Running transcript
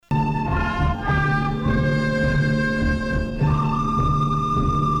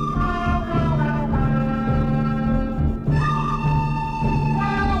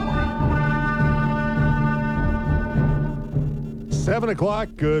7 o'clock.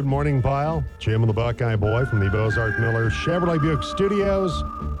 Good morning, pile. Jim and the Buckeye Boy from the Bozarth Miller Chevrolet Buick Studios.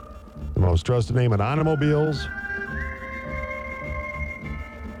 The most trusted name in automobiles.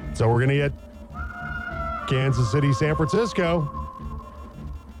 So we're going to get Kansas City, San Francisco.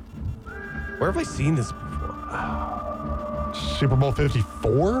 Where have I seen this before? Super Bowl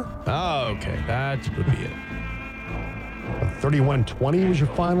 54? Oh, okay. That would be it. 31-20 was your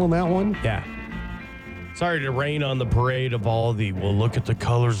final in that one? Yeah. Sorry to rain on the parade of all the, well, look at the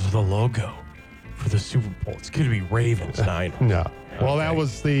colors of the logo for the Super Bowl. It's going to be Ravens 9. No. Well, that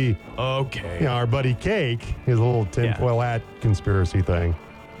was the, Okay. our buddy Cake, his little tinfoil hat conspiracy thing.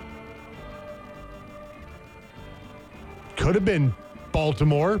 Could have been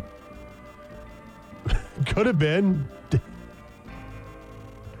Baltimore. Could have been.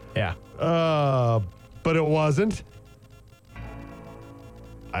 Yeah. But it wasn't.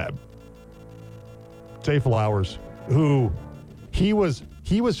 Zay Flowers, who he was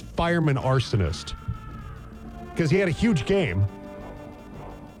fireman arsonist because he had a huge game.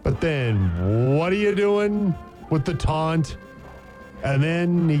 But then what are you doing with the taunt? And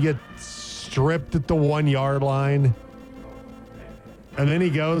then he gets stripped at the 1 yard line. And then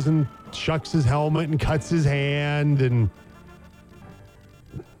he goes and shucks his helmet and cuts his hand. And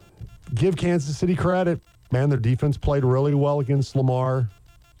give Kansas City credit. Man, their defense played really well against Lamar.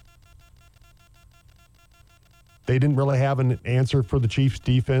 They didn't really have an answer for the Chiefs'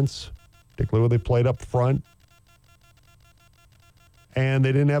 defense, particularly when they played up front. And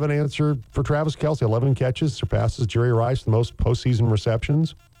they didn't have an answer for Travis Kelce. 11 catches, surpasses Jerry Rice, the most postseason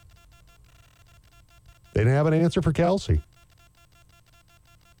receptions. They didn't have an answer for Kelce.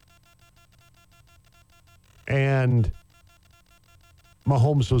 And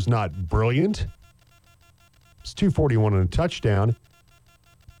Mahomes was not brilliant. It's 241 and a touchdown.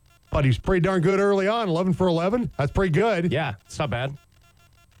 But he's pretty darn good early on. 11 for 11. That's pretty good. Yeah, it's not bad.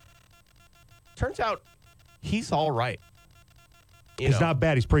 Turns out he's all right. He's not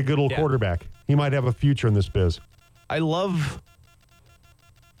bad. He's a pretty good little quarterback. He might have a future in this biz. I love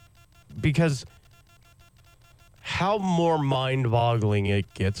because how more mind-boggling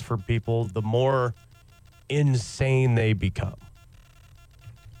it gets for people, the more insane they become.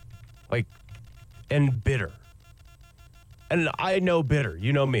 Like, and bitter. And I know bitter.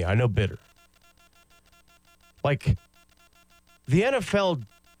 You know me. I know bitter. Like, the NFL,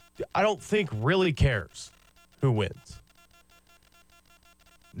 I don't think really cares who wins.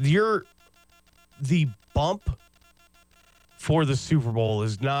 The bump for the Super Bowl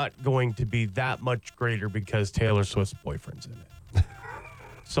is not going to be that much greater because Taylor Swift's boyfriend's in it.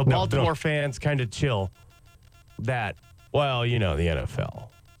 So Baltimore fans kind of chill that, well, the NFL.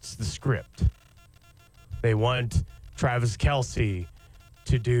 It's the script. They want Travis Kelce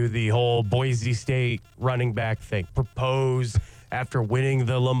to do the whole Boise State running back thing. Propose after winning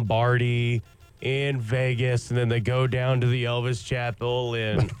the Lombardi in Vegas, and then they go down to the Elvis Chapel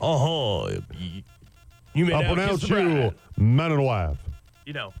and, you may I'll now pronounce kiss the you bride. man and wife.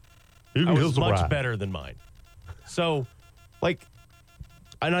 You You I can was kiss the much bride. better than mine. So,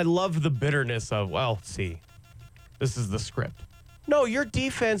 and I love the bitterness of, well, see, this is the script. No, your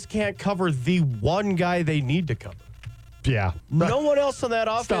defense can't cover the one guy they need to cover. Yeah. No one else on that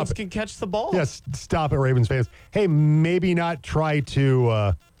offense it. can catch the ball. Yes, stop it, Ravens fans. Hey, maybe not try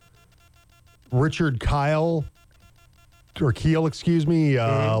to Richard Keel,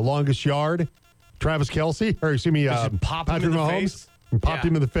 longest yard. Travis Kelce, or excuse me, Just pop him Patrick in the Mahomes. face? And popped Yeah.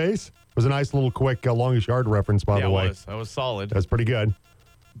 him in the face. It was a nice little quick longest yard reference, by the way. That was solid. That's pretty good.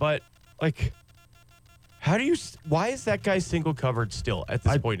 But, why is that guy single covered still at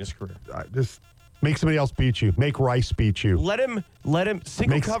this point in his career? Just make somebody else beat you. Make Rice beat you. Let him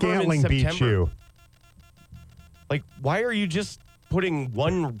single Make cover him in Scantling September. beat you. Why are you just putting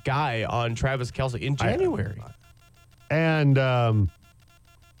one guy on Travis Kelce in January? And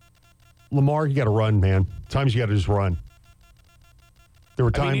Lamar, you got to run, man. Times you got to just run. There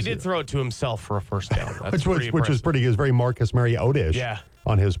were times he did throw it to himself for a first down. That's which is pretty good. It's very Marcus Mariota-ish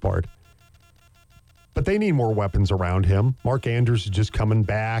on his part. But they need more weapons around him. Mark Andrews is just coming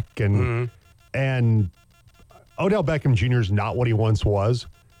back, and Odell Beckham Jr. is not what he once was,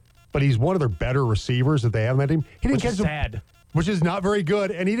 but he's one of their better receivers that they have on that team. He didn't catch sad. Which is not very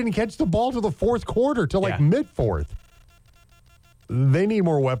good, and he didn't catch the ball till the fourth quarter, till mid-fourth. They need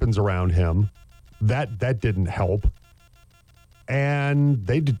more weapons around him. That didn't help. And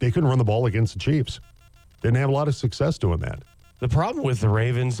they couldn't run the ball against the Chiefs. Didn't have a lot of success doing that. The problem with the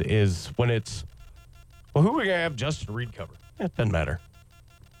Ravens is when it's, well, who are we going to have Justin Reed cover? It doesn't matter.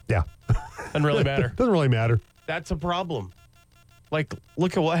 Yeah. Doesn't really matter. Doesn't really matter. That's a problem.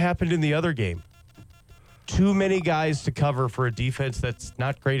 Look at what happened in the other game. too many guys to cover for a defense that's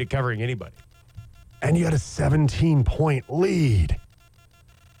not great at covering anybody. And you had a 17-point lead.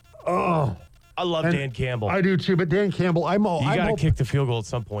 Oh. I love Dan Campbell. I do too, but Dan Campbell, you got to kick the field goal at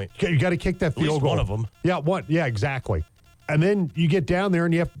some point. You got to kick that field goal. At least one of them. Yeah, one. Yeah, exactly. And then you get down there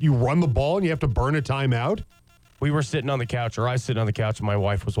and you run the ball and you have to burn a timeout. We were sitting on the couch, or I was sitting on the couch, and my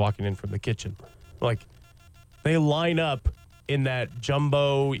wife was walking in from the kitchen. Like, they line up in that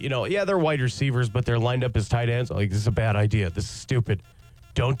jumbo, they're wide receivers, but they're lined up as tight ends. Like, this is a bad idea. This is stupid.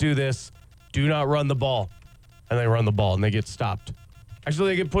 Don't do this. Do not run the ball. And they run the ball, and they get stopped.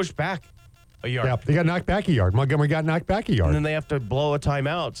 Actually, they get pushed back a yard. Yeah, they got knocked back a yard. Montgomery got knocked back a yard. And then they have to blow a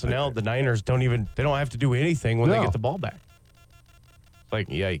timeout. So now the Niners don't have to do anything when they get the ball back. Like,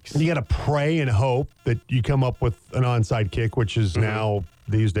 yikes. And you got to pray and hope that you come up with an onside kick, which is now,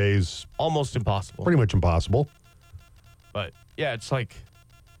 these days, almost impossible. Pretty much impossible. But, yeah, it's like,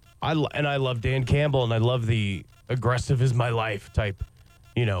 I love Dan Campbell, and I love the aggressive is my life type,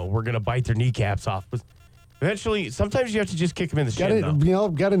 we're going to bite their kneecaps off. But eventually, sometimes you have to just kick them in the shin, though.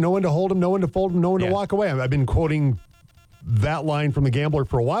 Got to know when to hold them, know when to fold them, know when to walk away. I've been quoting that line from the Gambler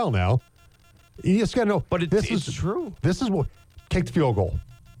for a while now. You just got to know. But it's true. This is what... Kick the field goal.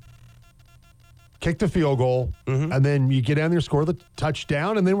 Kick the field goal, and then you get down there, score the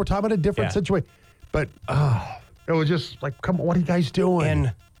touchdown, and then we're talking about a different situation. But it was just like, come on, what are you guys doing?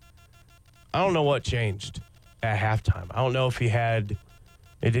 And I don't know what changed at halftime. I don't know if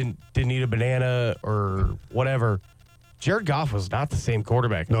didn't eat a banana or whatever. Jared Goff was not the same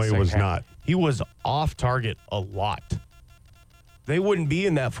quarterback. No, he was not. He was off target a lot. They wouldn't be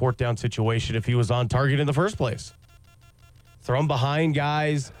in that fourth down situation if he was on target in the first place. Throwing behind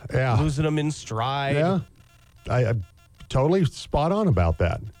guys, losing them in stride. Yeah, I'm totally spot on about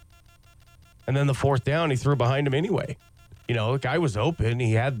that. And then the fourth down, he threw behind him anyway. The guy was open.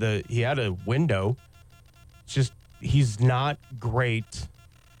 He had a window. It's just he's not great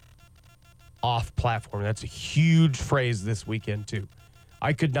off platform. That's a huge phrase this weekend too.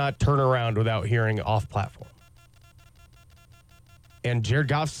 I could not turn around without hearing off platform. And Jared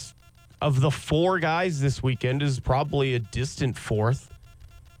Goff's, of the four guys this weekend, is probably a distant fourth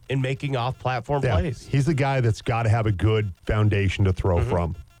in making off-platform plays. He's the guy that's got to have a good foundation to throw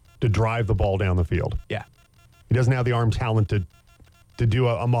from, to drive the ball down the field. Yeah. He doesn't have the arm talent to do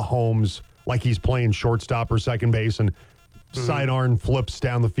a Mahomes like he's playing shortstop or second base and sidearm flips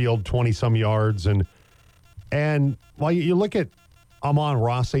down the field 20-some yards. And while you look at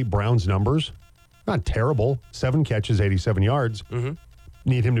Amon-Ra St. Brown's numbers, not terrible. 7 catches, 87 yards.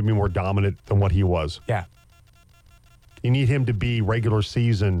 Need him to be more dominant than what he was. Yeah. You need him to be regular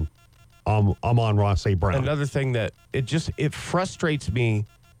season Amon-Ra St. Brown. Another thing that it frustrates me,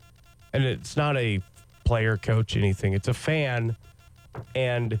 and it's not a player, coach, anything. It's a fan,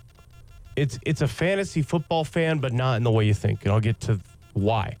 and it's a fantasy football fan, but not in the way you think. And I'll get to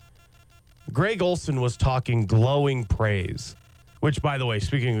why. Greg Olsen was talking glowing praise, which, by the way,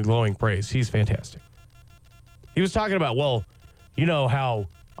 speaking of glowing praise, he's fantastic. He was talking about, you know how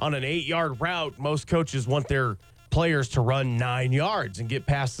on an 8-yard route, most coaches want their players to run 9 yards and get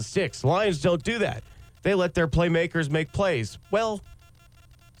past the sticks. The Lions don't do that. They let their playmakers make plays. Well,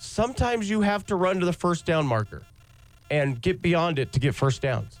 sometimes you have to run to the first down marker and get beyond it to get first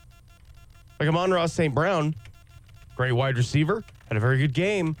downs. Like Amon-Ra St. Brown, great wide receiver, had a very good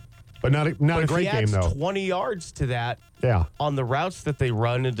game. But not a great game, though. 20 yards to that Yeah. on the routes that they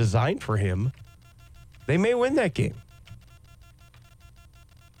run and design for him, they may win that game.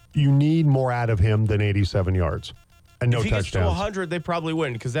 You need more out of him than 87 yards and no touchdowns. If he gets to 100, they probably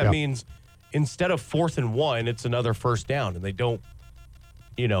win, because that means instead of 4th and 1, it's another first down, and they don't,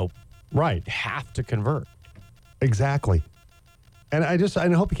 right, have to convert. Exactly. And I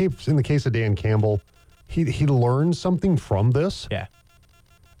hope in the case of Dan Campbell, he learns something from this. Yeah.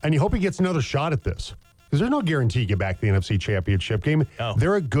 And you hope he gets another shot at this, because there's no guarantee you get back to the NFC Championship game. No.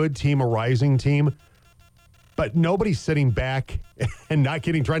 They're a good team, a rising team, but nobody's sitting back and not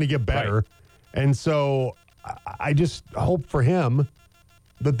trying to get better. Right. And so I just hope for him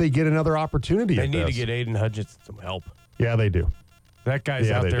that they get another opportunity. They need to get Aiden Hutchinson some help. Yeah, they do. That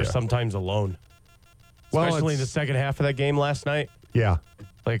guy's out there sometimes alone. Especially in the second half of that game last night. Yeah.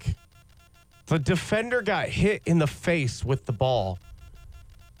 Like, the defender got hit in the face with the ball,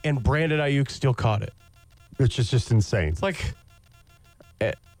 and Brandon Ayuk still caught it. Which is just insane. It's like,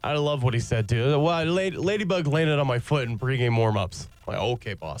 I love what he said, too. Well, Ladybug landed on my foot in pregame warm-ups. Like,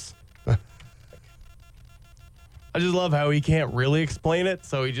 okay, boss. I just love how he can't really explain it,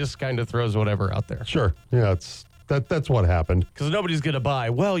 so he just kind of throws whatever out there. Sure. Yeah, that's what happened. Because nobody's going to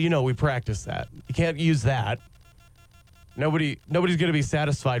buy, we practiced that. You can't use that. Nobody's going to be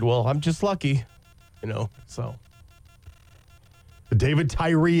satisfied. Well, I'm just lucky. so. The David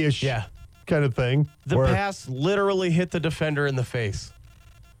Tyree-ish kind of thing. The pass literally hit the defender in the face.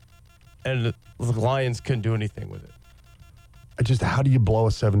 And the Lions couldn't do anything with it. How do you blow a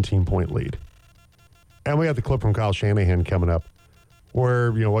 17-point lead? And we got the clip from Kyle Shanahan coming up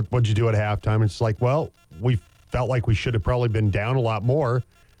where, what'd you do at halftime? It's like, well, we felt like we should have probably been down a lot more.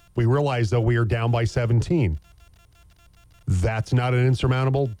 We realized, though, we are down by 17. That's not an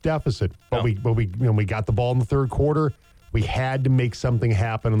insurmountable deficit. But No. we got the ball in the third quarter. We had to make something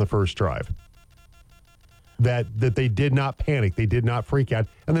happen on the first drive. That they did not panic. They did not freak out.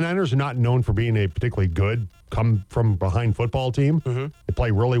 And the Niners are not known for being a particularly good come-from-behind football team. Mm-hmm. They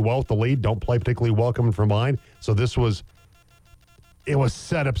play really well with the lead, don't play particularly well coming from behind. So it was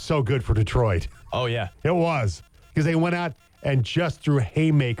set up so good for Detroit. Oh, yeah. It was. Because they went out and just threw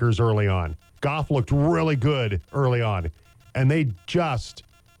haymakers early on. Goff looked really good early on. And they just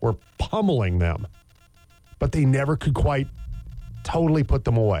were pummeling them. But they never could quite totally put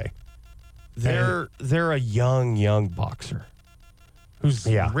them away. They're a young boxer who's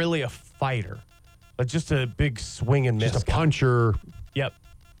really a fighter, but just a big swing and miss. Just a puncher. Yep.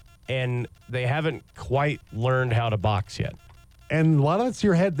 And they haven't quite learned how to box yet. And a lot of it's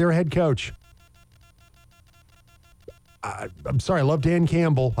their head coach. I'm sorry, I love Dan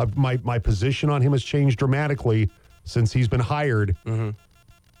Campbell. My position on him has changed dramatically since he's been hired. Mm-hmm.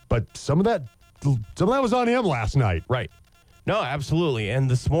 But some of that was on him last night. Right. No, absolutely. And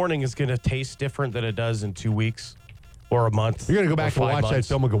this morning is going to taste different than it does in 2 weeks or a month. You're going to go back and watch that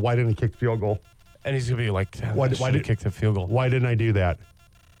film and go, why didn't he kick the field goal? And he's going to be like, why did he kick the field goal? Why didn't I do that?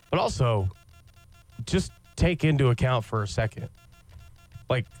 But also, just take into account for a second,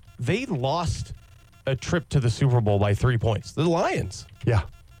 like, they lost a trip to the Super Bowl by 3 points. The Lions. Yeah.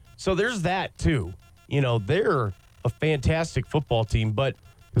 So there's that, too. They're a fantastic football team, but...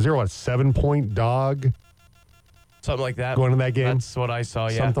 Is there, 7-point dog? Something like that. Going to that game? That's what I saw,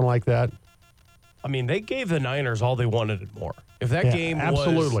 yeah. Something like that. I mean, they gave the Niners all they wanted and more. If that game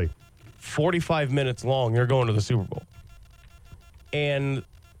was 45 minutes long, you're going to the Super Bowl. And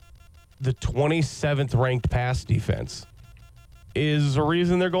the 27th ranked pass defense is a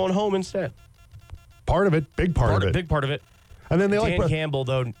reason they're going home instead. Part of it. Big part of it. Big part of it. And then they Dan Campbell,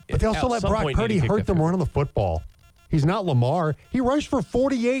 though. But they also let Brock Purdy hurt them running the football. He's not Lamar. He rushed for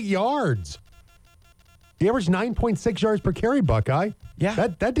 48 yards. He averaged 9.6 yards per carry, Buckeye. Yeah.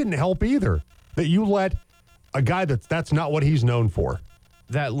 That didn't help either. That you let a guy that's not what he's known for.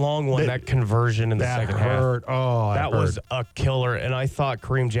 That long one, that conversion in the second half. Oh, that was a killer. And I thought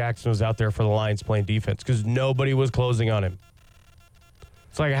Kareem Jackson was out there for the Lions playing defense because nobody was closing on him.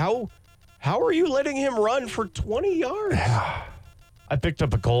 It's like, how are you letting him run for 20 yards? I picked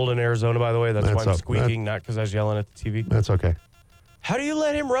up a cold in Arizona, by the way. That's why I'm squeaking, not because I was yelling at the TV. That's okay. How do you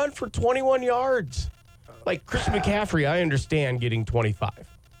let him run for 21 yards? Like Christian McCaffrey, I understand getting 25.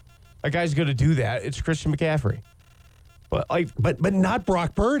 That guy's going to do that. It's Christian McCaffrey. But not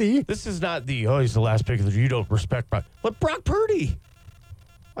Brock Purdy. This is not he's the last pick of the you don't respect Brock. But Brock Purdy.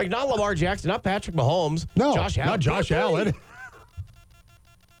 Like, not Lamar Jackson, not Patrick Mahomes. No, Josh Allen. not Josh Allen.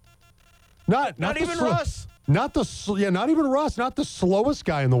 not even Russ. Not even Russ. Not the slowest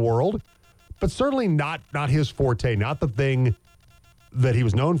guy in the world, but certainly not his forte. Not the thing that he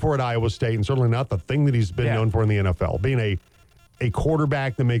was known for at Iowa State, and certainly not the thing that he's been known for in the NFL, being a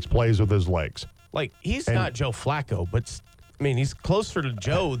quarterback that makes plays with his legs. Like, he's not Joe Flacco, but, I mean, he's closer to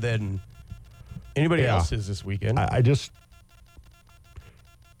Joe than anybody else is this weekend. I just,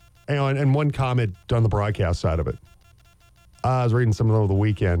 and one comment on the broadcast side of it. I was reading some of them over the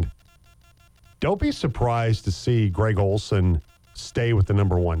weekend. Don't be surprised to see Greg Olsen stay with the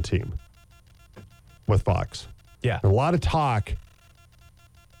number one team with Fox. Yeah. A lot of talk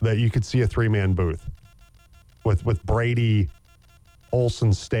that you could see a three-man booth with Brady,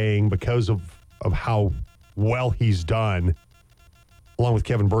 Olsen staying because of how well he's done, along with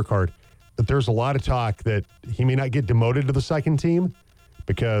Kevin Burkhardt. But there's a lot of talk that he may not get demoted to the second team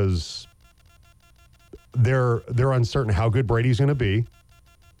because they're uncertain how good Brady's going to be.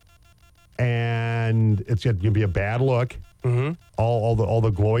 And it's going to be a bad look. Mm-hmm. All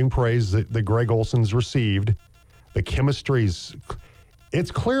the glowing praise that Greg Olsen's received. The chemistry's, it's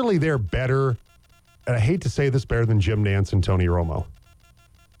clearly they're better, and I hate to say this, better than Jim Nantz and Tony Romo.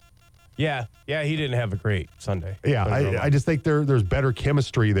 Yeah, he didn't have a great Sunday. Yeah, I just think there's better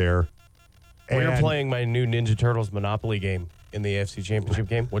chemistry there. We were playing my new Ninja Turtles Monopoly game in the AFC Championship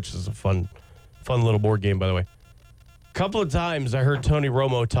game, which is a fun little board game, by the way. A couple of times I heard Tony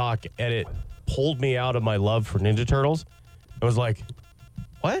Romo talk, and it pulled me out of my love for Ninja Turtles. I was like,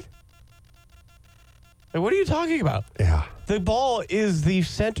 what? Like, what are you talking about? Yeah. The ball is the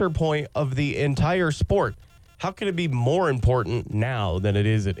center point of the entire sport. How can it be more important now than it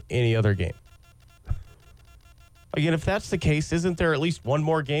is at any other game? Again, if that's the case, isn't there at least one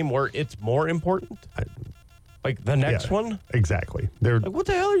more game where it's more important? Like the next one? Exactly. Like, what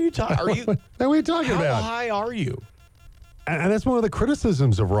the hell are you talking? What are you talking about? How high are you? And that's one of the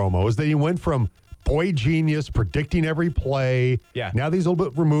criticisms of Romo is that he went from boy genius, predicting every play. Yeah. Now that he's a little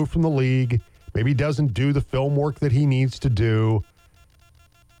bit removed from the league. Maybe he doesn't do the film work that he needs to do.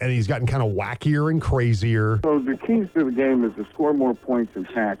 And he's gotten kind of wackier and crazier. So the keys to the game is to score more points and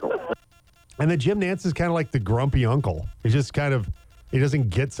tackle. And then Jim Nantz is kind of like the grumpy uncle. He's just kind of, he doesn't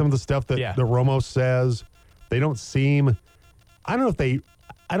get some of the stuff that, that Romo says. They don't seem, I don't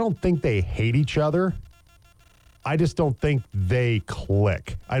think they hate each other. I just don't think they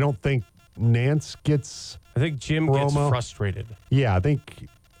click. I don't think Nantz gets I think Jim Romo gets frustrated. Yeah, I think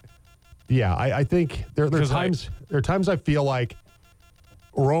there are times I feel like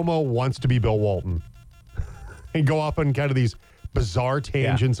Romo wants to be Bill Walton and go off on kind of these bizarre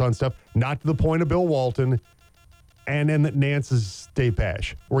tangents on stuff, not to the point of Bill Walton, and then that Nantz is Dave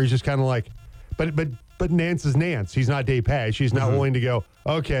Pasch, where he's just kind of like, but Nantz is Nantz. He's not Dave Pasch. He's not willing to go,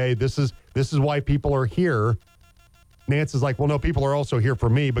 okay, this is why people are here. Nantz is like, well, no, people are also here for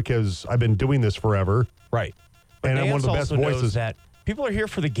me because I've been doing this forever. Right. But and Nantz I'm one of the best also voices. Knows that people are here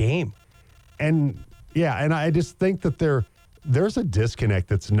for the game. And and I just think that there's a disconnect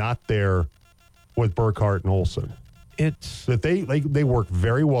that's not there with Burkhardt and Olsen. It's that they work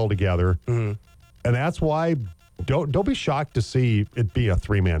very well together, and that's why don't be shocked to see it be a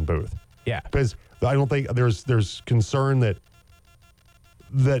 3-man booth. Yeah, because I don't think there's concern that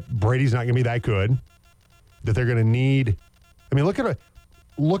Brady's not going to be that good. That they're going to need. I mean, look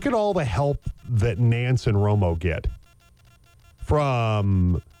at all the help that Nantz and Romo get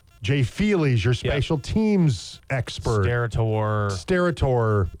from Jay Feely's your special teams expert,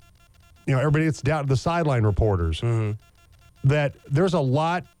 Sterator. You know, everybody gets down to the sideline reporters. That there's a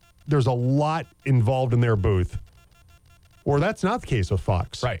lot involved in their booth, or that's not the case with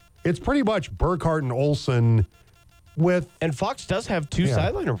Fox. Right. It's pretty much Burkhardt and Olsen and Fox does have two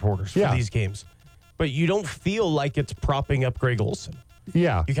sideline reporters for these games, but you don't feel like it's propping up Greg Olsen.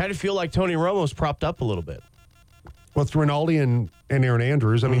 Yeah. You kind of feel like Tony Romo's propped up a little bit. Well, it's Rinaldi and Aaron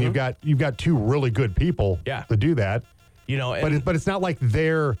Andrews. I mean, you've got two really good people to do that. You know, but it's not like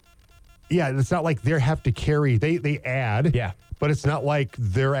it's not like they have to carry. They add. Yeah. But it's not like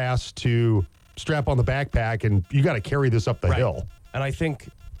they're asked to strap on the backpack and you got to carry this up the hill. And I think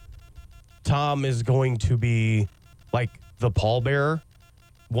Tom is going to be like the pallbearer,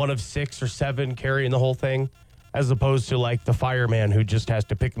 one of 6 or 7 carrying the whole thing, as opposed to like the fireman who just has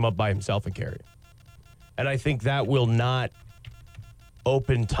to pick him up by himself and carry it. And I think that will not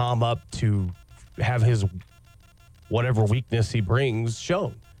open Tom up to have his whatever weakness he brings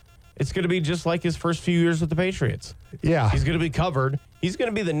shown. It's going to be just like his first few years with the Patriots. Yeah. He's going to be covered. He's going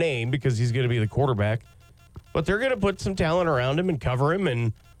to be the name because he's going to be the quarterback. But they're going to put some talent around him and cover him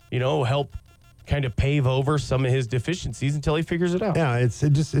and, help kind of pave over some of his deficiencies until he figures it out. Yeah, it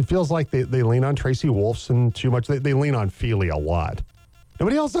feels like they lean on Tracy Wolfson too much. They lean on Feely a lot.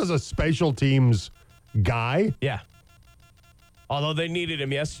 Nobody else has a special teams guy. Yeah. Although they needed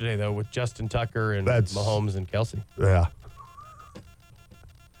him yesterday, though, with Justin Tucker and Mahomes and Kelsey. Yeah.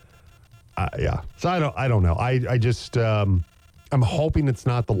 Yeah. So I don't know. I just, I'm hoping it's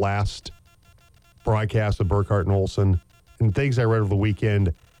not the last broadcast of Burkhardt and Olsen. And things I read over the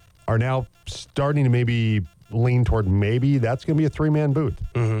weekend are now starting to maybe lean toward maybe that's going to be a 3-man booth.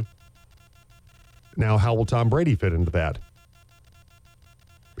 Now, how will Tom Brady fit into that?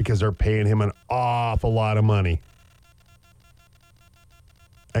 Because they're paying him an awful lot of money.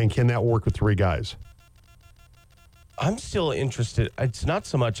 And can that work with 3 guys? I'm still interested. It's not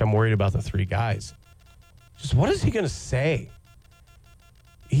so much I'm worried about the 3 guys. Just what is he going to say?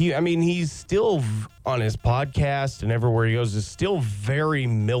 He's still on his podcast and everywhere he goes is still very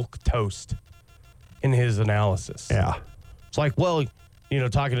milquetoast in his analysis. Yeah. It's like, well,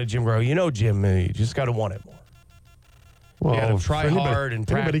 talking to Jim Groh, Jim, you just got to want it more. Well, you got to try hard and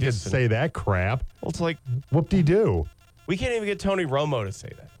practice. Anybody could say that crap. Well, it's like, whoop-de-doo. We can't even get Tony Romo to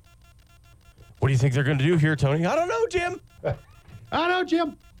say that. What do you think they're going to do here, Tony? I don't know, Jim. I don't know,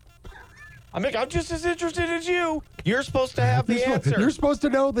 Jim. I'm just as interested as you. You're supposed to have the answer. You're supposed to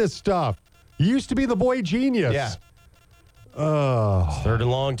know this stuff. You used to be the boy genius. Yeah. It's 3rd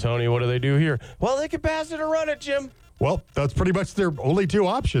and long, Tony. What do they do here? Well, they can pass it or run it, Jim. Well, that's pretty much their only 2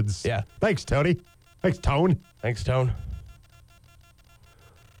 options. Yeah. Thanks, Tony. Thanks, Tone. Thanks, Tone.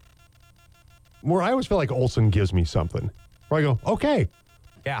 Where I always feel like Olsen gives me something. Where I go, okay.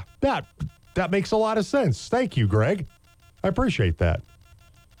 Yeah. That makes a lot of sense. Thank you, Greg. I appreciate that.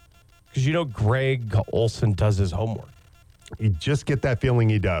 Because Greg Olson does his homework. You just get that feeling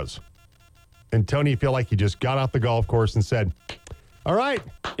he does. And Tony, you feel like he just got off the golf course and said, all right,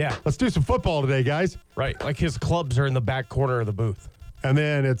 yeah, let's do some football today, guys. Right, like his clubs are in the back corner of the booth. And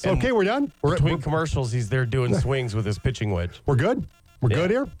then it's, okay, we're done. Between commercials, he's there doing swings with his pitching wedge. We're good. We're good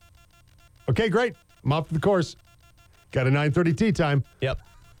here. Okay, great. I'm off the course. Got a 9:30 tee time. Yep.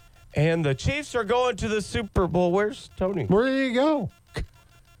 And the Chiefs are going to the Super Bowl. Where's Tony? Where do you go?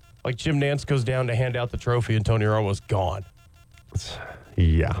 Like Jim Nantz goes down to hand out the trophy, and Tony Romo's gone.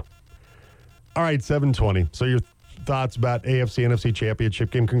 Yeah. All right, 7:20. So your thoughts about AFC, NFC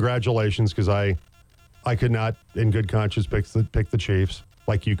championship game. Congratulations, because I could not, in good conscience, pick the Chiefs,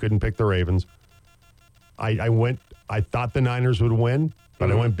 like you couldn't pick the Ravens. I thought the Niners would win,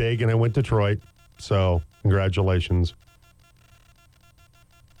 but I went big and I went Detroit. So congratulations.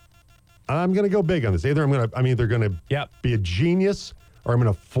 I'm going to go big on this. I'm either going to be a genius or I'm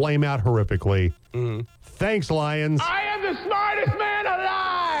going to flame out horrifically. Mm-hmm. Thanks, Lions. I am the smartest man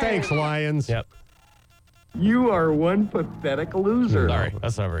alive. Thanks, Lions. Yep. You are one pathetic loser. Sorry,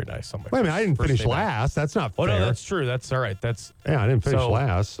 that's not very nice. Wait a minute, I didn't finish last. That's not fair. Oh, no, that's true. That's all right. I didn't finish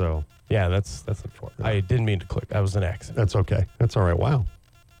last, so. Yeah, that's important. I didn't mean to click. That was an accident. That's okay. That's all right. Wow.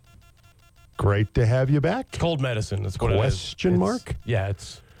 Great to have you back. Cold medicine. That's what it is. Question mark? Yeah,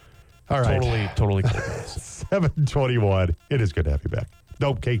 it's all right. Totally cold medicine. 7:21. It is good to have you back.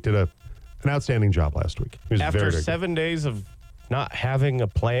 Dope Cake did an outstanding job last week. He was After 7 days of not having a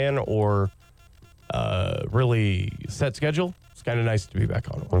plan or really set schedule, it's kind of nice to be back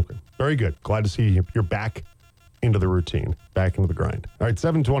on it. Okay. Very good. Glad to see you're back into the routine, back into the grind. All right,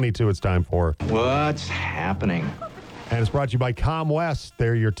 7:22. It's time for What's Happening? And it's brought to you by ComWest.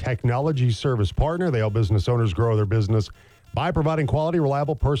 They're your technology service partner. They help business owners grow their business by providing quality,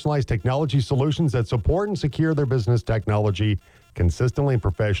 reliable, personalized technology solutions that support and secure their business technology consistently and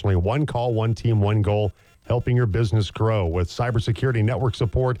professionally. One call, one team, one goal, helping your business grow. With cybersecurity network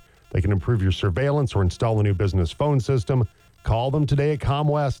support, they can improve your surveillance or install a new business phone system. Call them today at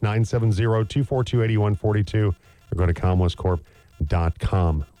ComWest, 970-242-8142, or go to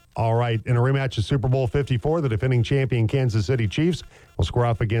comwestcorp.com. All right, in a rematch of Super Bowl 54, the defending champion Kansas City Chiefs will square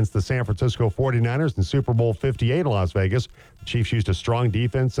off against the San Francisco 49ers in Super Bowl 58 in Las Vegas. The Chiefs used a strong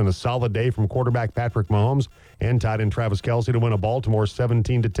defense and a solid day from quarterback Patrick Mahomes and tight end Travis Kelce to win a Baltimore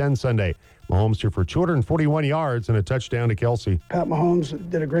 17-10 Sunday. Mahomes threw for 241 yards and a touchdown to Kelce. Pat Mahomes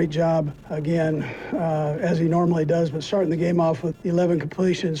did a great job again, as he normally does, but starting the game off with 11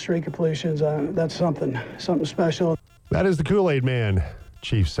 completions, straight completions, that's something special. That is the Kool-Aid Man,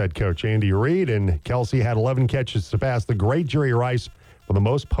 Chiefs head coach Andy Reid, and Kelce had 11 catches to pass the great Jerry Rice for the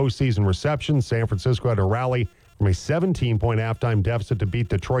most postseason receptions. San Francisco had to rally from a 17-point halftime deficit to beat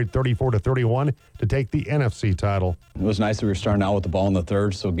Detroit 34-31 to take the NFC title. It was nice that we were starting out with the ball in the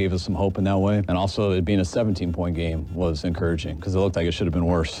third, so it gave us some hope in that way. And also, it being a 17-point game was encouraging because it looked like it should have been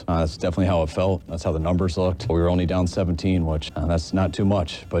worse. That's definitely how it felt. That's how the numbers looked. We were only down 17, which that's not too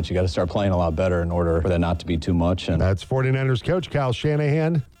much, but you got to start playing a lot better in order for that not to be too much. And that's 49ers coach Kyle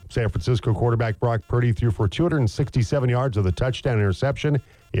Shanahan. San Francisco quarterback Brock Purdy threw for 267 yards with a touchdown interception.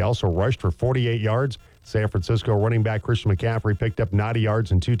 He also rushed for 48 yards. San Francisco running back Christian McCaffrey picked up 90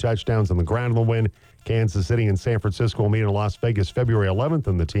 yards and 2 touchdowns on the ground in the win. Kansas City and San Francisco will meet in Las Vegas February 11th,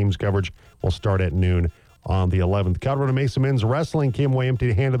 and the team's coverage will start at noon on the 11th. Colorado Mesa men's wrestling came away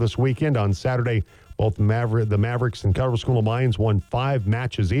empty-handed this weekend. On Saturday, both the Mavericks and Colorado School of Mines won 5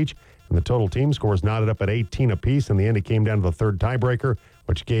 matches each, and the total team scores knotted up at 18 apiece. In the end, it came down to the third tiebreaker,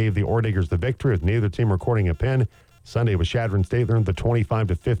 which gave the Orediggers the victory, with neither team recording a pin. Sunday was Chadron State. They earned the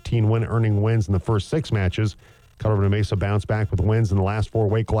 25-15 win, earning wins in the first 6 matches. Colorado Mesa bounced back with wins in the last 4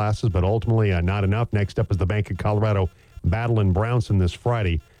 weight classes, but ultimately not enough. Next up is the Bank of Colorado battle in Brownson this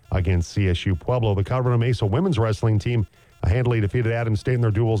Friday against CSU Pueblo. The Colorado Mesa women's wrestling team handily defeated Adams State in their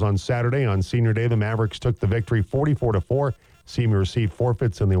duels on Saturday. On senior day, the Mavericks took the victory 44-4. CMU received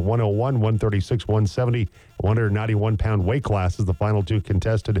forfeits in the 101, 136, 170, 191-pound weight classes. The final 2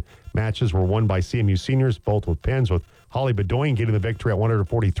 contested matches were won by CMU seniors, both with pins, with Holly Bedoyan getting the victory at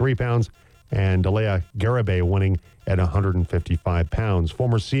 143 pounds and Delia Garibay winning at 155 pounds.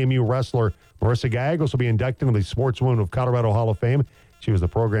 Former CMU wrestler Marissa Gallegos will be inducted into the Sportswoman of Colorado Hall of Fame. She was the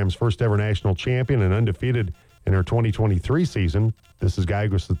program's first ever national champion and undefeated in her 2023 season. This is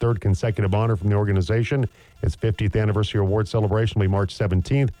Gallegos' 3rd consecutive honor from the organization. Its 50th anniversary award celebration will be March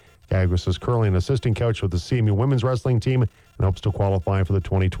 17th. Gallegos is currently an assistant coach with the CMU women's wrestling team and hopes to qualify for the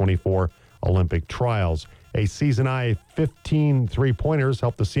 2024 Olympic trials. A season-high 15 three-pointers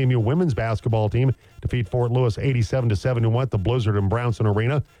helped the CMU women's basketball team defeat Fort Lewis 87-71 at the Blizzard in Brownson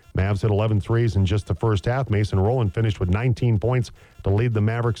Arena. Mavs hit 11 threes in just the first half. Mason Rowland finished with 19 points to lead the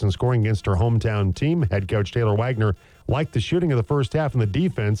Mavericks in scoring against her hometown team. Head coach Taylor Wagner liked the shooting of the first half and the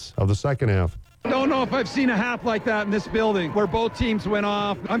defense of the second half. Don't know if I've seen a half like that in this building where both teams went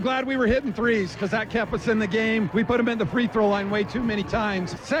off. I'm glad we were hitting threes because that kept us in the game. We put them in the free throw line way too many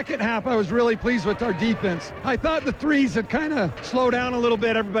times. Second half, I was really pleased with our defense. I thought the threes had kind of slowed down a little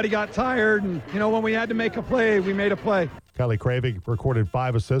bit. Everybody got tired, and, when we had to make a play, we made a play. Kylie Kravig recorded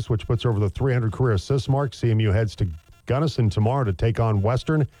 5 assists, which puts her over the 300 career assist mark. CMU heads to Gunnison tomorrow to take on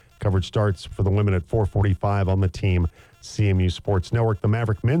Western. Coverage starts for the women at 4:45 on the Team CMU Sports Network. The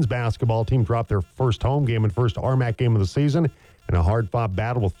Maverick men's basketball team dropped their first home game and first RMAC game of the season in a hard-fought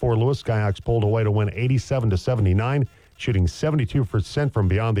battle with Fort Lewis. Skyhawks pulled away to win 87-79, shooting 72% from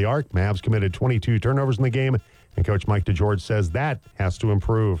beyond the arc. Mavs committed 22 turnovers in the game, and Coach Mike DeGeorge says that has to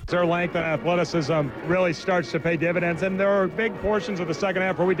improve. Their length and athleticism really starts to pay dividends, and there are big portions of the second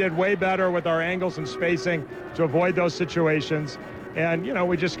half where we did way better with our angles and spacing to avoid those situations. And,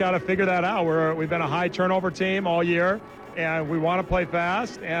 we just got to figure that out. We've been a high turnover team all year, and we want to play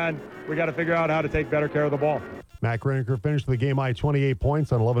fast, and we got to figure out how to take better care of the ball. Matt Greeniker finished the game high 28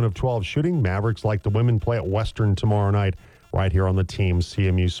 points on 11 of 12 shooting. Mavericks, like the women, play at Western tomorrow night right here on the Team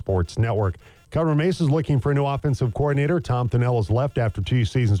CMU Sports Network. Cover Mesa is looking for a new offensive coordinator. Tom Thinnell has left after 2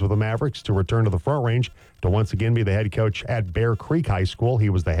 seasons with the Mavericks to return to the Front Range to once again be the head coach at Bear Creek High School. He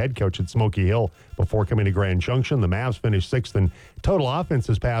was the head coach at Smoky Hill before coming to Grand Junction. The Mavs finished 6th in total offense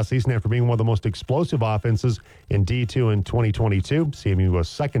this past season after being one of the most explosive offenses in D2 in 2022. CMU was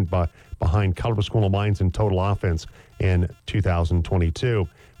second behind Colorado School of Mines in total offense in 2022.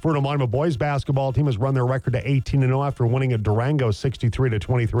 Fruita-Monument boys basketball team has run their record to 18-0 after winning at Durango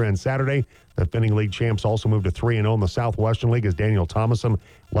 63-23 on Saturday. The defending league champs also moved to 3-0 in the Southwestern League as Daniel Thomason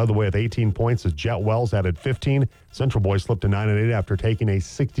led the way with 18 points as Jet Wells added 15. Central boys slipped to 9-8 after taking a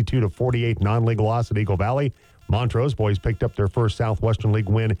 62-48 non-league loss at Eagle Valley. Montrose boys picked up their first Southwestern League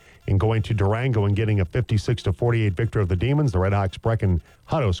win in going to Durango and getting a 56-48 victory of the Demons. The Redhawks Brecken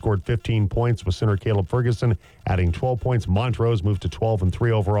Hutto scored 15 points with center Caleb Ferguson adding 12 points. Montrose moved to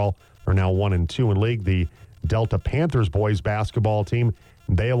 12-3 overall. They're now 1-2 in league. The Delta Panthers boys basketball team,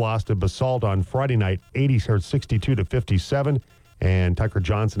 they lost to Basalt on Friday night, 62-57. And Tucker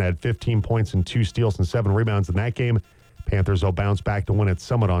Johnson had 15 points and 2 steals and 7 rebounds in that game. Panthers will bounce back to win at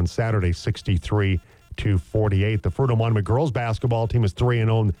Summit on Saturday, 63-48. The Fruita-Monument girls basketball team is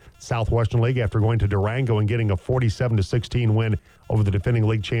 3-0 in Southwestern League after going to Durango and getting a 47-16 win over the defending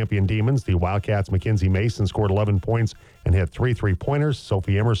league champion Demons. The Wildcats' Mackenzie Mason scored 11 points and hit 3 3-pointers.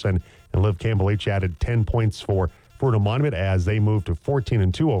 Sophie Emerson and Liv Campbell each added 10 points for Fruita-Monument as they moved to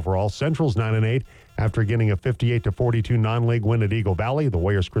 14-2 overall. Central's 9-8 after getting a 58-42 non-league win at Eagle Valley. The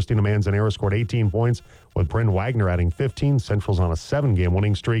Warriors' Christina Manzanero scored 18 points with Bryn Wagner adding 15. Central's on a 7-game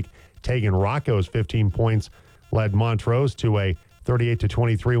winning streak. Tegan Rocco's 15 points led Montrose to a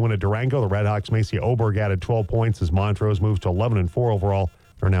 38-23 win at Durango. The Redhawks' Macy Oberg added 12 points as Montrose moves to 11-4 overall.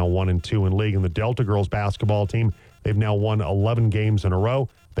 They're now 1-2 in league. And the Delta girls basketball team, they've now won 11 games in a row.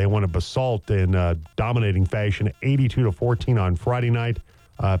 They won at Basalt in dominating fashion, 82-14 on Friday night.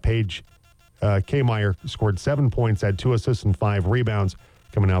 Paige K-Meyer scored 7 points, had 2 assists and 5 rebounds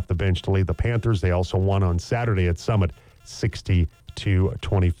coming off the bench to lead the Panthers. They also won on Saturday at Summit,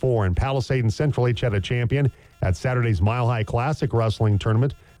 60-24. And Palisade and Central each had a champion at Saturday's Mile High Classic Wrestling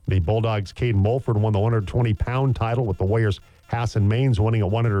Tournament. The Bulldogs' Caden Mulford won the 120-pound title with the Warriors' Hassan Maines winning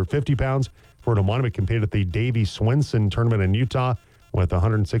at 150 pounds. Fruita-Monument competed at the Davey Swinson Tournament in Utah with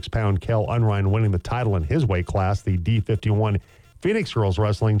 106-pound Kel Unrein winning the title in his weight class. The D51 Phoenix girls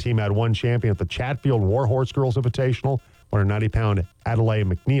wrestling team had one champion at the Chatfield Warhorse Girls Invitational. 190-pound Adelaide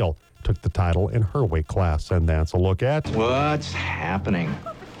McNeil took the title in her weight class. And that's a look at what's happening.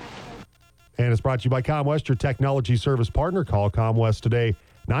 And it's brought to you by ComWest, your technology service partner. Call ComWest today,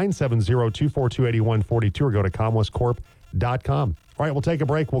 970-242-8142, or go to comwestcorp.com. All right, we'll take a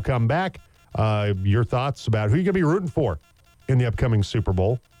break. We'll come back. Your thoughts about who you're going to be rooting for in the upcoming Super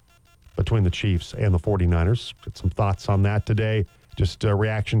Bowl between the Chiefs and the 49ers. Get some thoughts on that today. Just a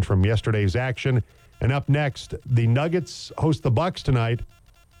reaction from yesterday's action. And up next, the Nuggets host the Bucks tonight.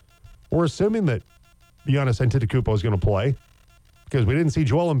 We're assuming that Giannis Antetokounmpo is going to play because we didn't see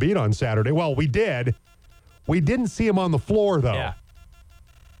Joel Embiid on Saturday. Well, we did. We didn't see him on the floor, though. Yeah.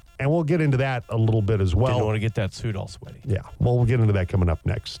 And we'll get into that a little bit as well. Didn't want to get that suit all sweaty. Yeah, well, we'll get into that coming up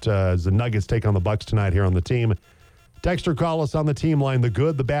next. As the Nuggets take on the Bucks tonight here on the team. Text or call us on the team line. The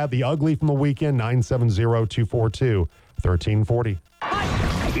good, the bad, the ugly from the weekend, 970-242-1340.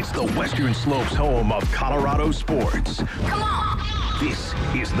 It's the Western Slopes home of Colorado sports. Come on! This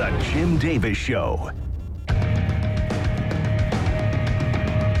is the Jim Davis Show.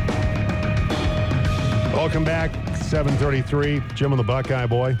 Welcome back. 7:33. Jim and the Buckeye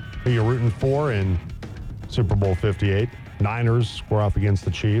Boy. Who you rooting for in Super Bowl 58? Niners square off against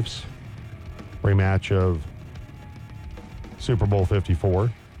the Chiefs. Rematch of Super Bowl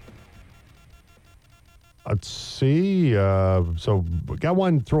 54. Let's see. So got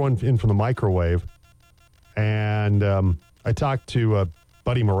one thrown in from the microwave. And I talked to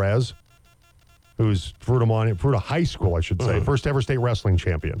Buddy Merez, who's Fruita High School, I should say, first ever state wrestling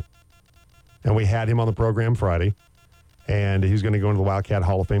champion. And we had him on the program Friday. And he's going to go into the Wildcat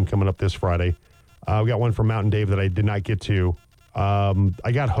Hall of Fame coming up this Friday. We got one from Mountain Dave that I did not get to.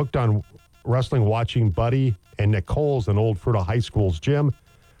 I got hooked on wrestling watching Buddy and Nick Coles in old Fruita High School's gym.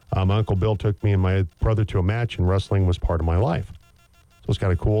 My Uncle Bill took me and my brother to a match, and wrestling was part of my life. So it's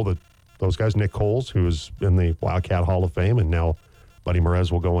kind of cool that those guys, Nick Coles, who's in the Wildcat Hall of Fame, and now Buddy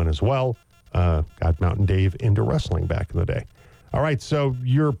Merez will go in as well, got Mountain Dave into wrestling back in the day. All right, so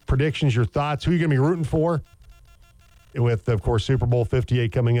your predictions, your thoughts, who are you going to be rooting for? With, of course, Super Bowl 58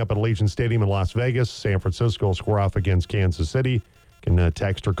 coming up at Allegiant Stadium in Las Vegas. San Francisco will square off against Kansas City. You can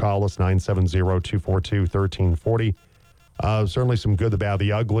text or call us, 970-242-1340. Certainly some good, the bad,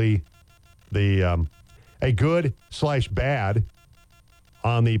 the ugly. A good/bad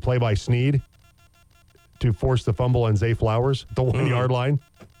on the play by Snead to force the fumble on Zay Flowers, the 1-yard line.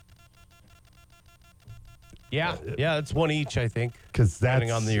 Yeah, it's one each, I think. Because that's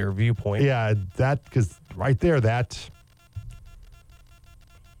depending on your viewpoint. Yeah, because right there, that's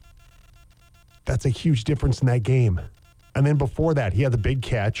a huge difference in that game. And then before that, he had the big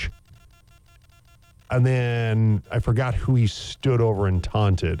catch. And then I forgot who he stood over and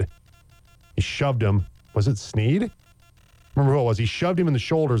taunted. He shoved him. Was it Snead? Remember who it was? He shoved him in the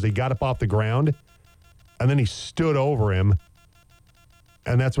shoulders. He got up off the ground. And then he stood over him.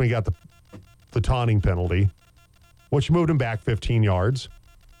 And that's when he got the taunting penalty, which moved him back 15 yards.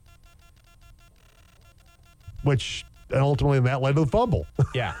 And ultimately that led to the fumble.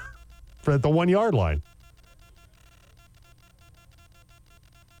 Yeah. For the 1-yard line.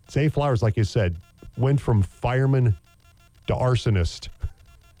 Zay Flowers, like you said, went from fireman to arsonist.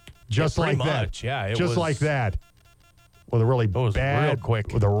 Just like that. Yeah, just like that. With a really real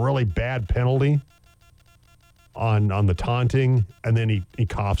quick. With a really bad penalty on the taunting, and then he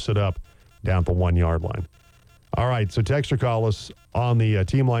coughs it up down at the 1-yard line. All right, so text or call us on the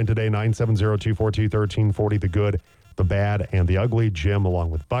team line today, 970-242-1340, the good, the bad, and the ugly. Jim,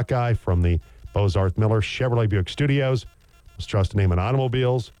 along with Buckeye from the Bozarth Miller Chevrolet Buick Studios. Let's trust a name in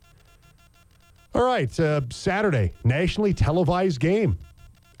automobiles. All right, Saturday, nationally televised game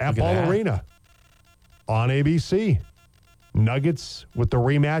at Ball Arena on ABC. Nuggets with the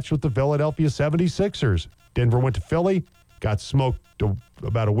rematch with the Philadelphia 76ers. Denver went to Philly, got smoked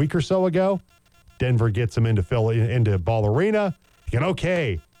about a week or so ago. Denver gets them into Ball Arena.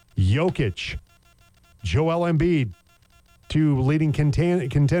 Okay, Jokic, Joel Embiid, two leading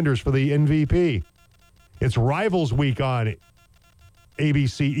contenders for the MVP. It's Rivals Week on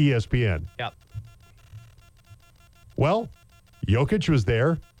ABC, ESPN. Yep. Well, Jokic was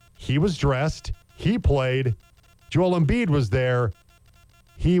there. He was dressed. He played. Joel Embiid was there.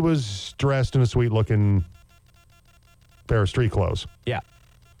 He was dressed in a sweet-looking pair of street clothes. Yeah.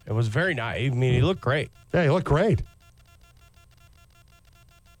 It was very nice. I mean, he looked great. Yeah, he looked great.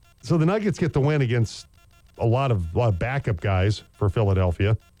 So the Nuggets get the win against a lot of backup guys for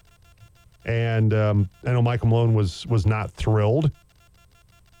Philadelphia. And I know Michael Malone was not thrilled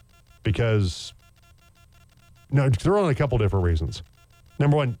because there were only a couple different reasons.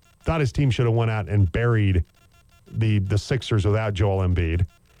 Number one, thought his team should have went out and buried the Sixers without Joel Embiid.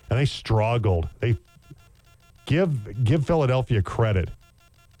 And they struggled. They give Philadelphia credit.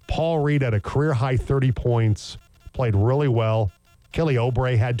 Paul Reed had a career-high 30 points, played really well. Kelly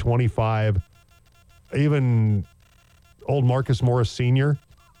Oubre had 25. Even old Marcus Morris Sr.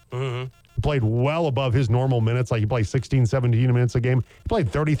 Played well above his normal minutes. Like he played 16, 17 minutes a game. He played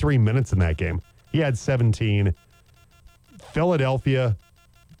 33 minutes in that game. He had 17. Philadelphia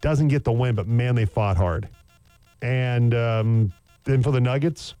doesn't get the win, but man, they fought hard. And then for the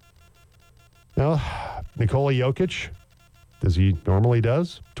Nuggets, Nikola Jokic, as he normally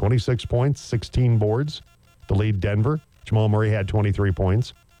does, 26 points, 16 boards to lead Denver. Jamal Murray had 23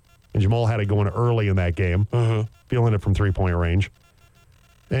 points. And Jamal had it going early in that game, feeling it from three-point range.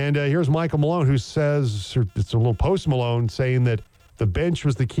 And here's Michael Malone, who says, it's a little post-Malone, saying that the bench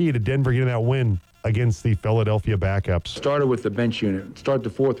was the key to Denver getting that win against the Philadelphia backups. Started with the bench unit. Start the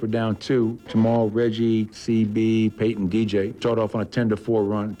fourth, we're down 2. Jamal, Reggie, CB, Peyton, DJ. Start off on a 10-4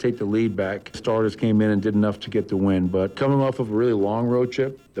 run, take the lead back. Starters came in and did enough to get the win. But coming off of a really long road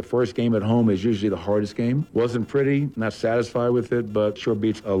trip, the first game at home is usually the hardest game. Wasn't pretty, not satisfied with it, but sure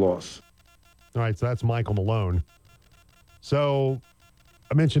beats a loss. All right, so that's Michael Malone. So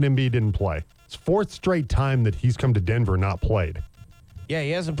I mentioned Embiid didn't play. It's fourth straight time that he's come to Denver and not played. Yeah,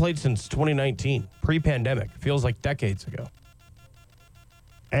 he hasn't played since 2019, pre-pandemic. Feels like decades ago.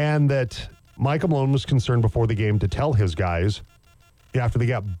 And that Michael Malone was concerned before the game to tell his guys, after they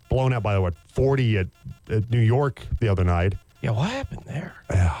got blown out by, 40 at New York the other night. Yeah, what happened there?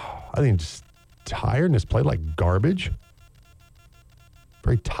 I think just tiredness, played like garbage.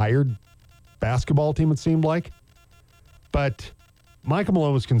 Very tired basketball team, it seemed like. But Michael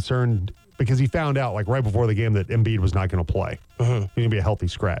Malone was concerned because he found out, right before the game, that Embiid was not going to play. He's going to be a healthy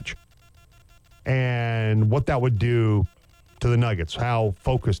scratch. And what that would do to the Nuggets, how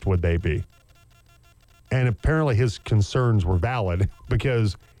focused would they be? And apparently his concerns were valid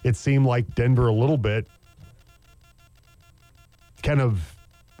because it seemed like Denver a little bit kind of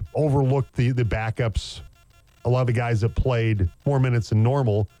overlooked the backups, a lot of the guys that played more minutes than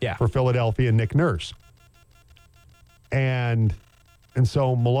normal for Philadelphia and Nick Nurse. And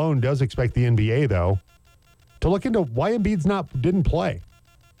so Malone does expect the NBA, though, to look into why Embiid didn't play.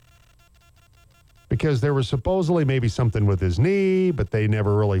 Because there was supposedly maybe something with his knee, but they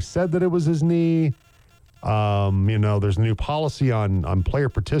never really said that it was his knee. There's a new policy on player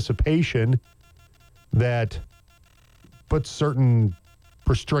participation that puts certain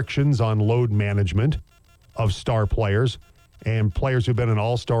restrictions on load management of star players, and players who've been an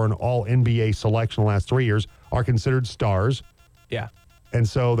all-star and all-NBA selection the last 3 years are considered stars. Yeah. And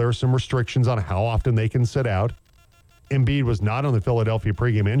so there are some restrictions on how often they can sit out. Embiid was not on the Philadelphia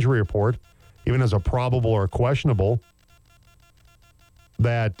pregame injury report, even as a probable or questionable.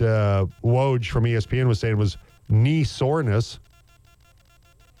 That Woj from ESPN was saying was knee soreness.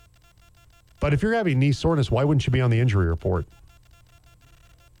 But if you're having knee soreness, why wouldn't you be on the injury report?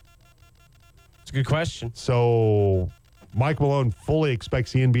 It's a good question. So Mike Malone fully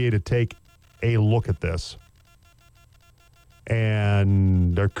expects the NBA to take a look at this.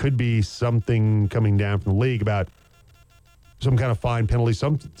 And there could be something coming down from the league about some kind of fine penalty,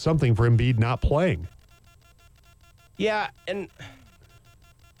 something for Embiid not playing. Yeah, and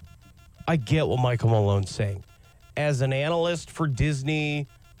I get what Michael Malone's saying. As an analyst for Disney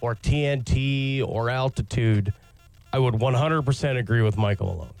or TNT or Altitude, I would 100% agree with Michael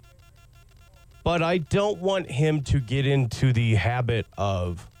Malone. But I don't want him to get into the habit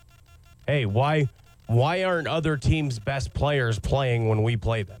of, hey, why aren't other teams' best players playing when we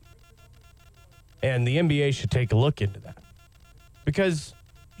play them? And the NBA should take a look into that. Because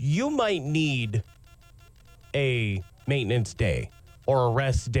you might need a maintenance day or a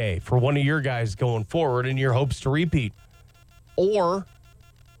rest day for one of your guys going forward in your hopes to repeat. Or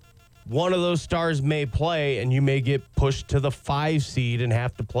one of those stars may play and you may get pushed to the 5 seed and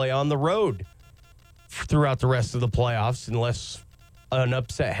have to play on the road throughout the rest of the playoffs unless an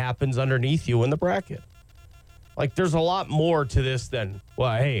upset happens underneath you in the bracket. There's a lot more to this than,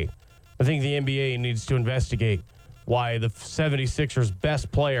 hey, I think the NBA needs to investigate why the 76ers' best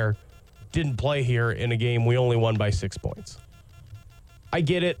player didn't play here in a game we only won by 6 points. I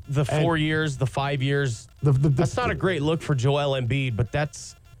get it. The 4 years, the 5 years, that's not a great look for Joel Embiid, but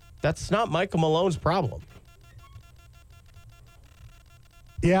that's not Michael Malone's problem.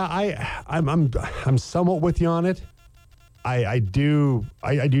 Yeah, I'm somewhat with you on it. I do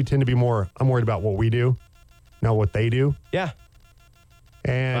tend to be more. I'm worried about what we do, not what they do. Yeah.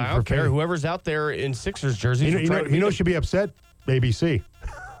 And I don't care. Whoever's out there in Sixers jerseys, you know should be upset. ABC.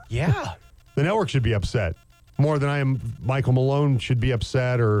 Yeah. The network should be upset more than I am. Michael Malone should be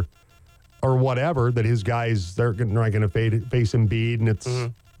upset or whatever that his guys they're not going to face Embiid and it's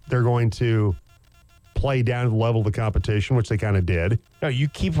they're going to play down to the level of the competition, which they kind of did. No, you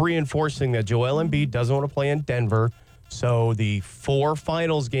keep reinforcing that Joel Embiid doesn't want to play in Denver. So the 4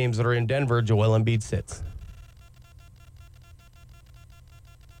 finals games that are in Denver, Joel Embiid sits.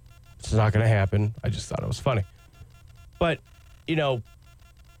 It's not going to happen. I just thought it was funny. But,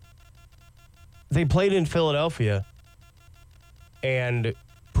 they played in Philadelphia and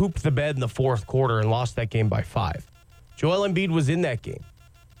pooped the bed in the fourth quarter and lost that game by 5. Joel Embiid was in that game.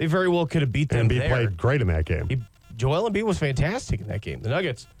 They very well could have beat them there. Embiid played great in that game. Joel Embiid was fantastic in that game. The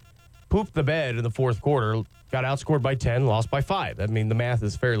Nuggets pooped the bed in the fourth quarter, got outscored by 10, lost by 5. I mean, the math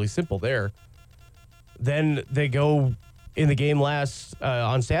is fairly simple there. Then they go in the game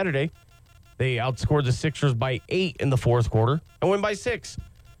on Saturday. They outscored the Sixers by 8 in the fourth quarter and win by 6.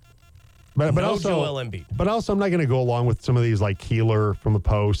 But also Joel Embiid. But also, I'm not going to go along with some of these like Keeler from the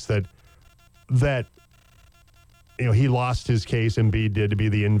Post that he lost his case. Embiid did to be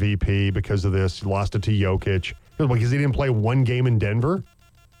the MVP because of this. He lost it to Jokic because he didn't play one game in Denver.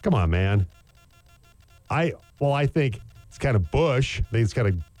 Come on, man. I think it's kind of Bush. I think it's kind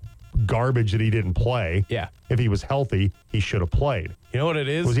of garbage that he didn't play. Yeah. If he was healthy, he should have played. You know what it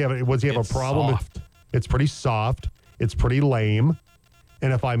is? Was he have a problem? Soft. It's pretty soft. It's pretty lame.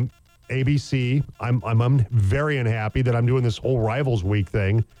 And if I'm ABC, I'm very unhappy that I'm doing this whole Rivals Week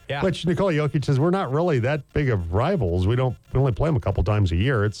thing. Yeah. Which Nikola Jokic says we're not really that big of rivals. We only play them a couple times a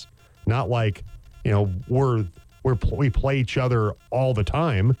year. It's not like, we play each other all the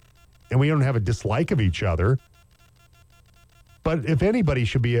time, and we don't have a dislike of each other. But if anybody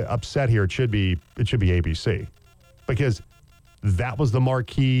should be upset here, it should be ABC, because that was the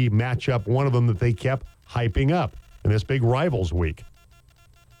marquee matchup, one of them that they kept hyping up in this big Rivals Week.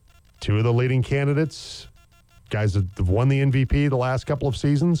 Two of the leading candidates, guys that have won the MVP the last couple of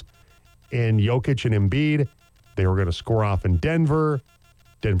seasons, and Jokic and Embiid, they were going to score off in Denver.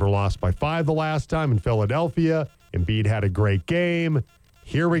 Denver lost by 5 the last time in Philadelphia. Embiid had a great game.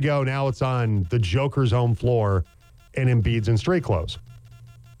 Here we go. Now it's on the Joker's home floor, and Embiid's in street clothes.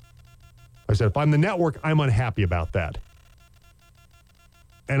 I said, if I'm the network, I'm unhappy about that.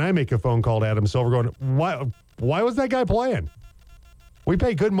 And I make a phone call to Adam Silver going, why was that guy playing? We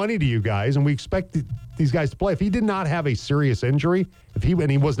pay good money to you guys, and we expect these guys to play. If he did not have a serious injury, and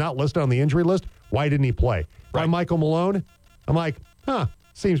he was not listed on the injury list, why didn't he play? Right. I'm Michael Malone. I'm like,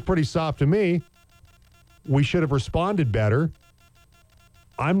 seems pretty soft to me. We should have responded better.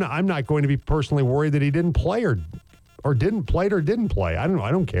 I'm not going to be personally worried that he didn't play or didn't play. I don't know.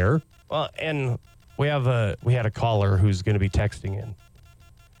 I don't care. Well, and we had a caller who's going to be texting in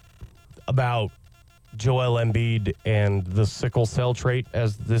about Joel Embiid and the sickle cell trait,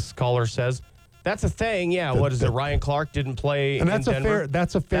 as this caller says. That's a thing, yeah. What is it? Ryan Clark didn't play and that's in Denver.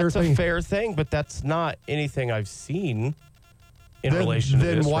 That's a fair thing. That's a fair thing, but that's not anything I've seen in relation to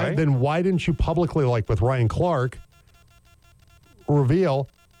this, right? Then why didn't you publicly, like with Ryan Clark, reveal,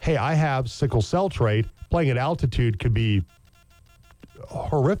 hey, I have sickle cell trait. Playing at altitude could be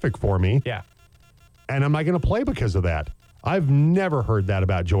horrific for me. Yeah. And am I going to play because of that? I've never heard that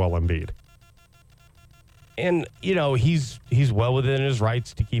about Joel Embiid. And, he's well within his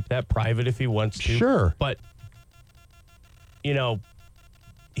rights to keep that private if he wants to. Sure. But,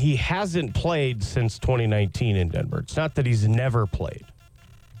 he hasn't played since 2019 in Denver. It's not that he's never played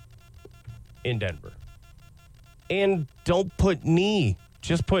in Denver. And don't put knee.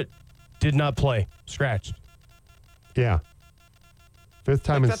 Just put did not play. Scratched. Yeah. Fifth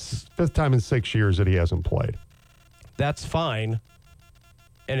time in 6 years that he hasn't played. That's fine.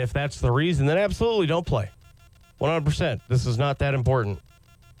 And if that's the reason, then absolutely don't play. 100%. This is not that important.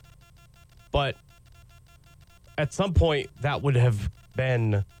 But at some point, that would have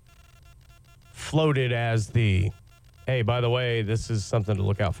been floated as the, hey, by the way, this is something to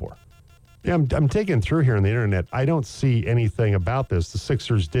look out for. Yeah, I'm taking through here on the internet. I don't see anything about this. The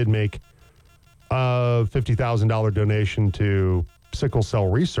Sixers did make a $50,000 donation to sickle cell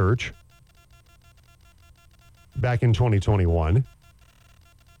research back in 2021.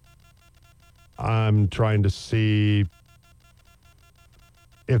 I'm trying to see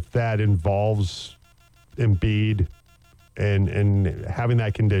if that involves Embiid and having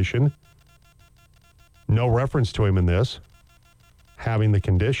that condition. No reference to him in this, having the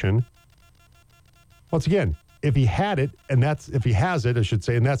condition. Once again, if he had it, and if he has it, I should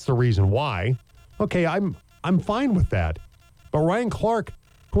say, and that's the reason why, okay, I'm fine with that. But Ryan Clark,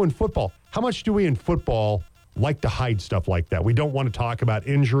 who in football, how much do we in football like to hide stuff like that? We don't want to talk about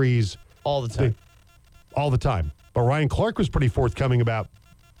injuries. All the time. All the time. But Ryan Clark was pretty forthcoming about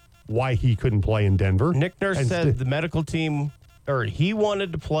why he couldn't play in Denver. Nick Nurse said the medical team, or he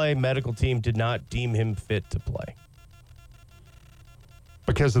wanted to play, medical team did not deem him fit to play.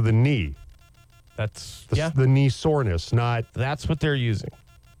 Because of the knee. That's the knee soreness, not... That's what they're using.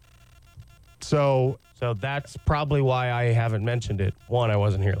 So that's probably why I haven't mentioned it. One, I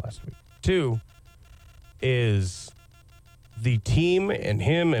wasn't here last week. Two, is the team and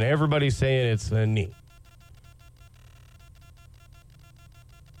him and everybody saying it's a knee.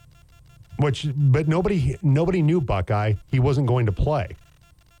 But nobody knew Buckeye. He wasn't going to play.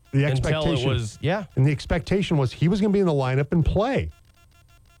 The expectation Until it was, yeah. And the expectation was he was going to be in the lineup and play.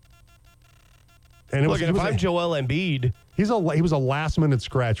 And if I'm Joel Embiid, he was a last-minute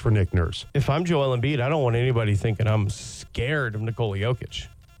scratch for Nick Nurse. If I'm Joel Embiid, I don't want anybody thinking I'm scared of Nikola Jokic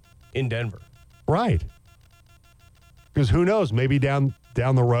in Denver. Right. Because who knows? Maybe down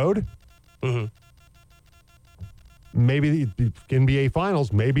the road, maybe the NBA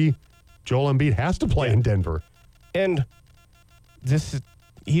Finals, maybe Joel Embiid has to play in Denver. And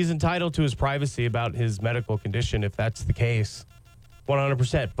he's entitled to his privacy about his medical condition if that's the case,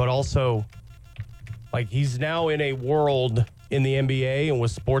 100%. But also, like, he's now in a world in the NBA and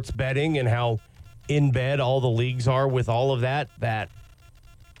with sports betting and how in bed all the leagues are with all of that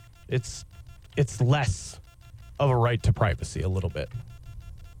It's less of a right to privacy a little bit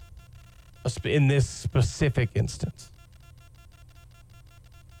in this specific instance.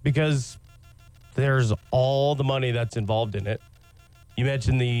 Because there's all the money that's involved in it. You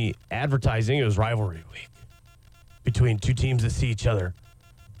mentioned the advertising. It was rivalry week between two teams that see each other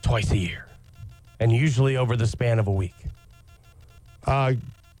twice a year, and usually over the span of a week.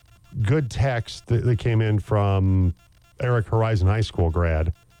 Good text that came in from Eric Horizon High School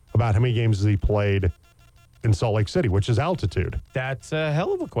grad about how many games has he played in Salt Lake City, which is altitude. That's a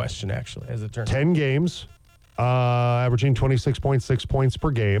hell of a question, actually, as it turns out. 10 games, averaging 26.6 points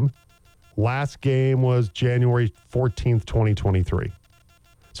per game. Last game was January 14th, 2023.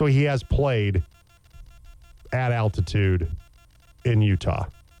 So he has played at altitude in Utah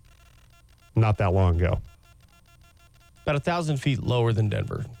not that long ago. About 1,000 feet lower than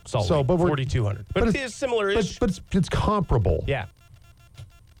Denver. Salt Lake, 4,200. But it's similar-ish. But it's comparable. Yeah.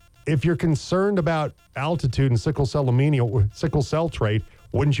 If you're concerned about altitude and sickle cell trait,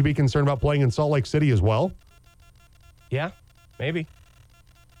 wouldn't you be concerned about playing in Salt Lake City as well? Yeah, maybe.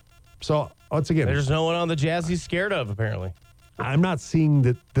 So, once again, there's no one on the Jazz he's scared of, apparently. I'm not seeing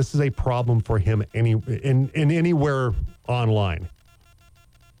that this is a problem for him anywhere online.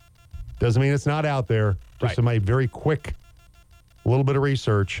 Doesn't mean it's not out there. Just in my very quick little bit of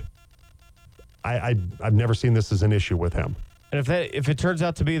research, I've never seen this as an issue with him. And if it turns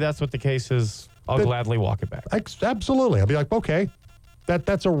out to be that's what the case is, I'll gladly walk it back. Absolutely. I'll be like, okay,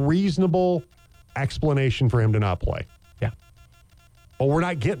 that's a reasonable explanation for him to not play. Yeah. Well, we're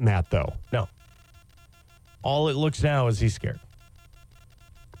not getting that, though. No. All it looks now is he's scared.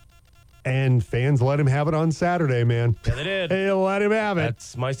 And fans let him have it on Saturday, man. Yeah, they did. They let him have it.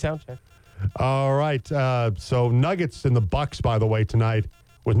 That's my sound check. All right. So Nuggets and the Bucks, by the way, tonight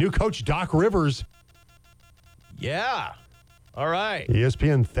with new coach Doc Rivers. Yeah. All right.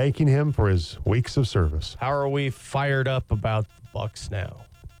 ESPN thanking him for his weeks of service. How are we fired up about the Bucks now?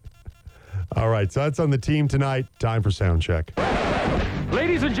 All right. So that's on the team tonight. Time for sound check.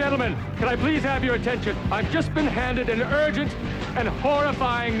 Ladies and gentlemen, can I please have your attention? I've just been handed an urgent and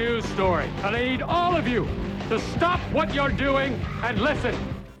horrifying news story, and I need all of you to stop what you're doing and listen.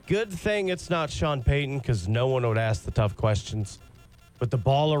 Good thing it's not Sean Payton, because no one would ask the tough questions. But the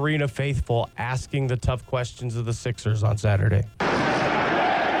Ball Arena faithful asking the tough questions of the Sixers on Saturday.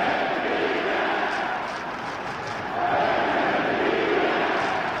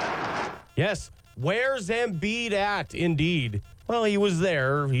 Yes, where's Embiid at? Indeed. Well, he was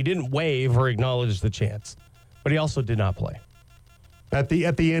there. He didn't wave or acknowledge the chance, but he also did not play. At the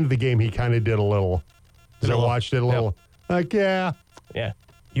end of the game, he kind of did a little. I watched it a little. Like, yeah.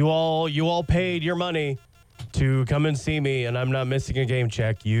 You all paid your money to come and see me, and I'm not missing a game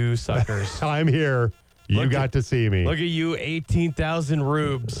check. You suckers. I'm here. You got to see me. Look at you, 18,000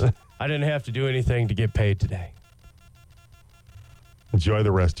 rubes. I didn't have to do anything to get paid today. Enjoy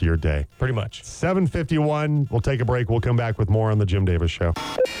the rest of your day. Pretty much. 7:51. We'll take a break. We'll come back with more on the Jim Davis Show.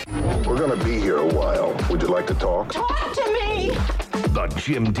 We're going to be here a while. Would you like to talk? Talk to me! The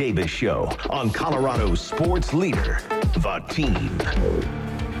Jim Davis Show on Colorado's sports leader, The Team.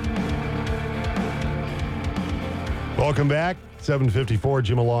 Welcome back. 7:54.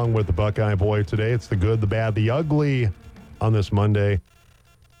 Jim along with the Buckeye Boy today. It's the good, the bad, the ugly on this Monday.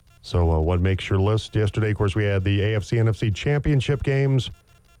 So what makes your list? Yesterday, of course, we had the AFC-NFC championship games.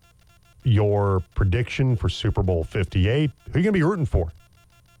 Your prediction for Super Bowl 58. Who are you going to be rooting for?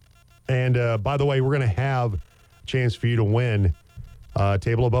 And by the way, we're going to have a chance for you to win a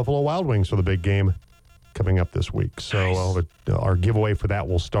table of Buffalo Wild Wings for the big game coming up this week. So our giveaway for that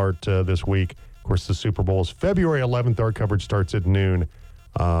will start this week. Of course, the Super Bowl is February 11th. Our coverage starts at noon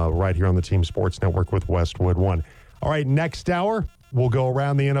right here on the Team Sports Network with Westwood One. All right, next hour, we'll go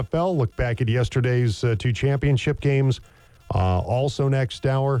around the NFL, look back at yesterday's two championship games. Also next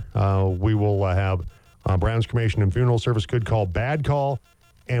hour, we will have Browns Cremation and Funeral Service, good call, bad call,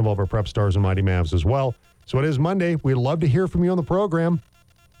 and we'll have our Prep Stars and Mighty Mavs as well. So it is Monday. We'd love to hear from you on the program.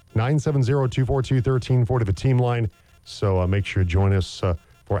 970-242-1340, the team line. So make sure to join us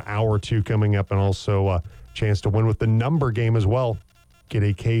for hour two coming up, and also a chance to win with the number game as well. Get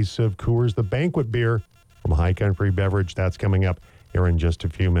a case of Coors, the banquet beer from High Country Beverage. That's coming up here in just a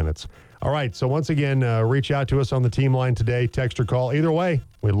few minutes. All right, so once again, reach out to us on the team line today, text or call. Either way,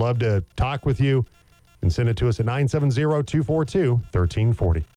 we'd love to talk with you, and send it to us at 970-242-1340.